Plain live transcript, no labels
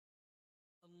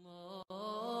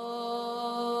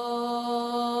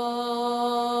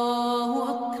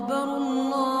أكبر الله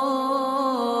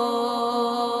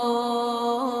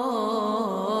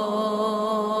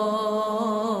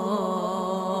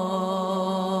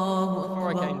Before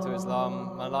I came to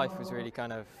Islam, my life was really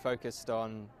kind of focused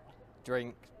on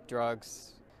drink,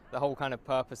 drugs. The whole kind of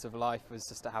purpose of life was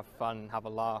just to have fun, have a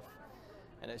laugh.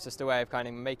 And it's just a way of kind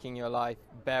of making your life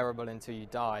bearable until you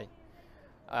die.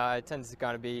 I tended to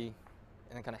kind of be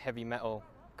in a kind of heavy metal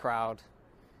crowd,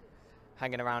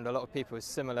 hanging around a lot of people with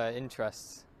similar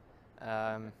interests,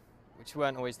 which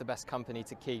weren't always the best company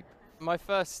to keep. My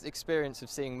first experience of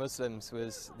seeing Muslims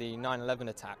was the 9/11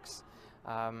 attacks.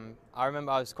 I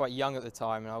remember I was quite young at the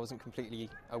time and I wasn't completely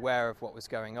aware of what was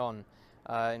going on.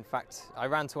 In fact, I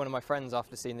ran to one of my friends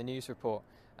after seeing the news report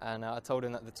and I told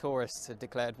him that the tourists had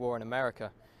declared war on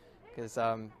America because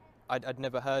I'd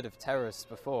never heard of terrorists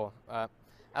before.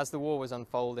 As the war was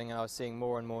unfolding and I was seeing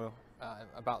more and more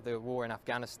about the war in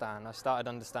Afghanistan, I started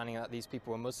understanding that these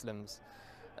people were Muslims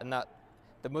and that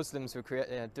the Muslims were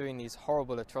doing these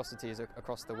horrible atrocities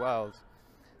across the world.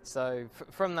 So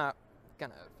from that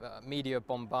kind of media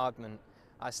bombardment,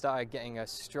 I started getting a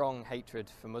strong hatred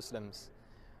for Muslims.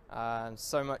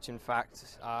 So much, in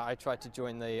fact, I tried to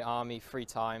join the army 3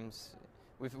 times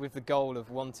with the goal of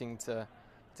wanting to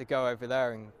go over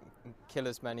there and kill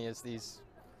as many of these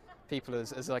people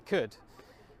as I could,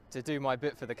 to do my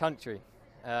bit for the country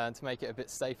and to make it a bit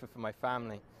safer for my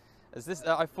family.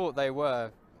 I thought they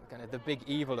were kind of the big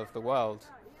evil of the world.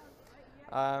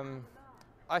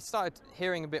 I started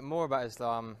hearing a bit more about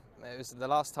Islam. It was the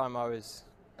last time I was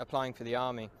applying for the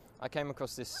army. I came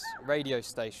across this radio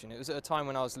station. It was at a time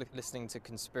when I was listening to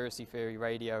conspiracy theory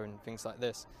radio and things like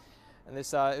this. And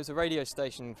it was a radio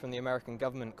station from the American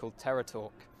government called Terror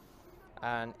Talk.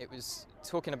 And it was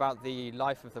talking about the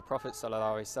life of the Prophet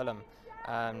ﷺ.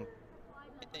 And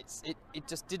it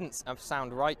just didn't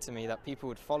sound right to me that people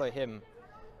would follow him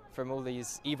from all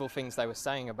these evil things they were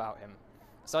saying about him.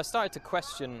 So I started to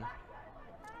question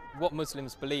what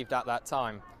Muslims believed at that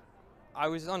time. I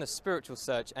was on a spiritual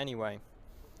search anyway.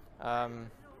 At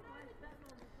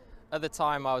the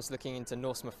time I was looking into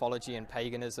Norse mythology and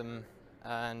paganism,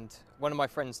 and one of my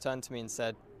friends turned to me and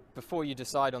said, before you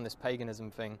decide on this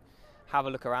paganism thing, have a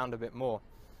look around a bit more.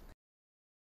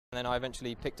 And then I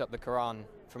eventually picked up the Quran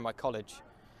from my college.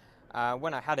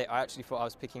 When I had it, I actually thought I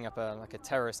was picking up like a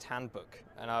terrorist handbook,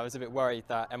 and I was a bit worried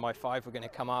that MI5 were going to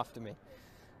come after me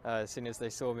as soon as they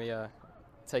saw me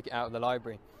take it out of the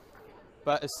library.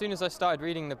 But as soon as I started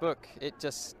reading the book, it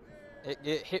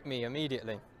hit me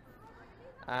immediately,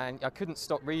 and I couldn't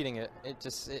stop reading it.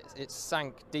 It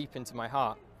sank deep into my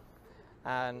heart.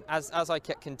 And as I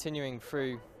kept continuing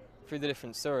through the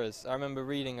different surahs, I remember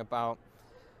reading about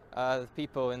the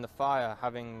people in the fire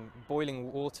having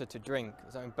boiling water to drink,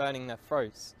 burning their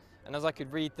throats. And as I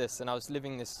could read this and I was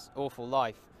living this awful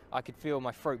life, I could feel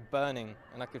my throat burning,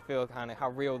 and I could feel kind of how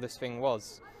real this thing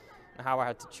was and how I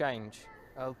had to change.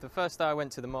 The first day I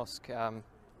went to the mosque, I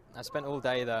spent all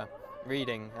day there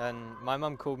reading, and my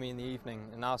mum called me in the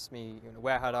evening and asked me,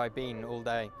 where had I been all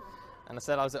day, and I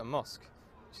said I was at a mosque.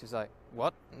 She's like,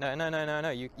 what? No,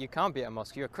 you can't be at a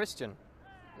mosque, you're a Christian.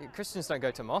 Christians don't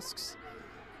go to mosques.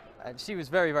 And she was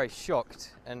very, very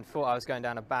shocked and thought I was going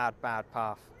down a bad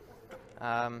path.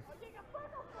 That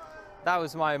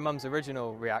was my mum's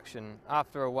original reaction.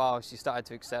 After a while she started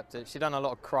to accept it. She'd done a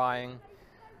lot of crying.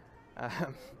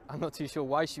 I'm not too sure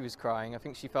why she was crying. I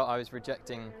think she felt I was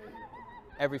rejecting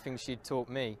everything she'd taught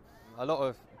me. A lot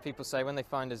of people say when they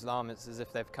find Islam, it's as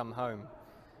if they've come home.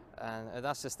 And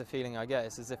that's just the feeling I get.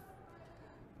 It's as if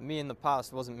me in the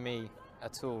past wasn't me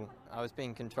at all. I was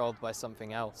being controlled by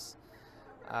something else.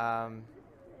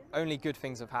 Only good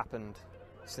things have happened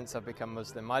since I've become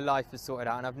Muslim. My life is sorted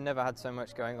out, and I've never had so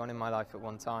much going on in my life at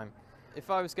one time. If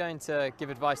I was going to give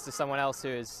advice to someone else who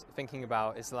is thinking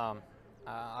about Islam,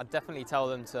 I'd definitely tell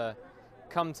them to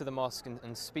come to the mosque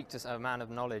and speak to a man of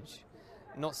knowledge,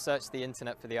 not search the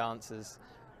internet for the answers.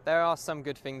 There are some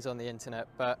good things on the internet,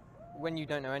 but when you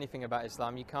don't know anything about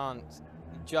Islam, you can't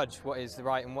judge what is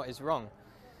right and what is wrong.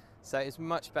 So it's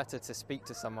much better to speak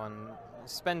to someone,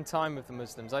 spend time with the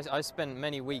Muslims. I spent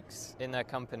many weeks in their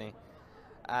company,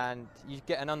 and you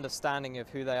get an understanding of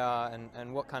who they are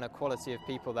and what kind of quality of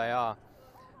people they are.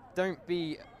 Don't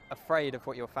be afraid of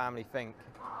what your family think.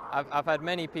 I've had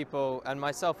many people, and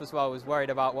myself as well, was worried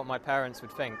about what my parents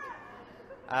would think.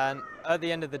 And at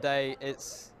the end of the day,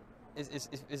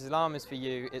 Islam is for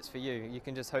you, it's for you. You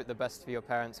can just hope the best for your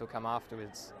parents will come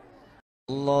afterwards.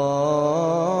 Allahu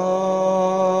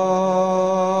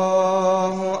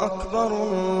Akbar,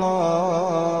 Allahu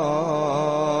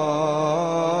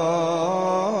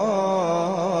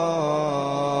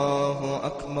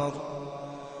Akbar,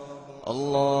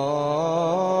 Allah.